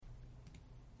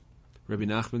Rebbe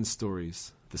Nachman's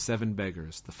stories, the 7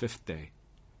 beggars, the 5th day.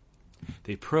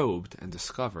 They probed and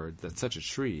discovered that such a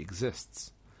tree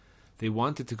exists. They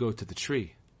wanted to go to the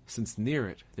tree, since near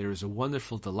it there is a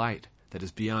wonderful delight that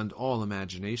is beyond all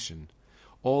imagination.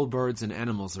 All birds and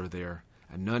animals are there,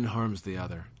 and none harms the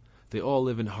other. They all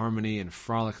live in harmony and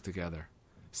frolic together.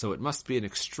 So it must be an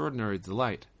extraordinary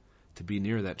delight to be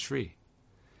near that tree.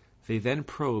 They then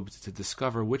probed to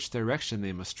discover which direction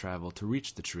they must travel to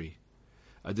reach the tree.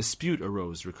 A dispute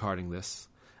arose regarding this,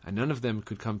 and none of them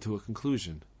could come to a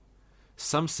conclusion.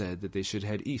 Some said that they should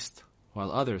head east,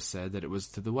 while others said that it was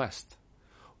to the west.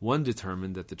 One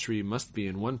determined that the tree must be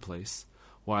in one place,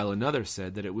 while another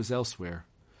said that it was elsewhere.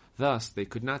 Thus they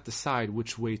could not decide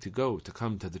which way to go to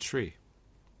come to the tree.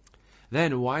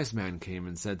 Then a wise man came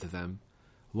and said to them,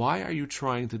 "Why are you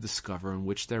trying to discover in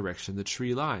which direction the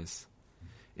tree lies?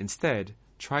 Instead,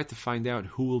 try to find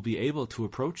out who will be able to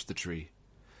approach the tree.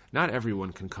 Not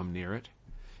everyone can come near it.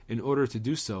 In order to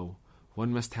do so,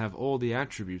 one must have all the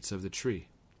attributes of the tree.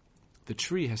 The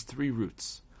tree has 3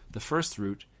 roots. The first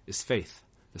root is faith,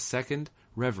 the second,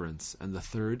 reverence, and the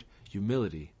third,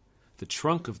 humility. The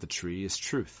trunk of the tree is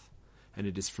truth, and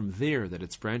it is from there that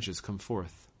its branches come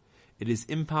forth. It is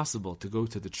impossible to go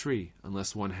to the tree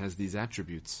unless one has these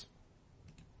attributes."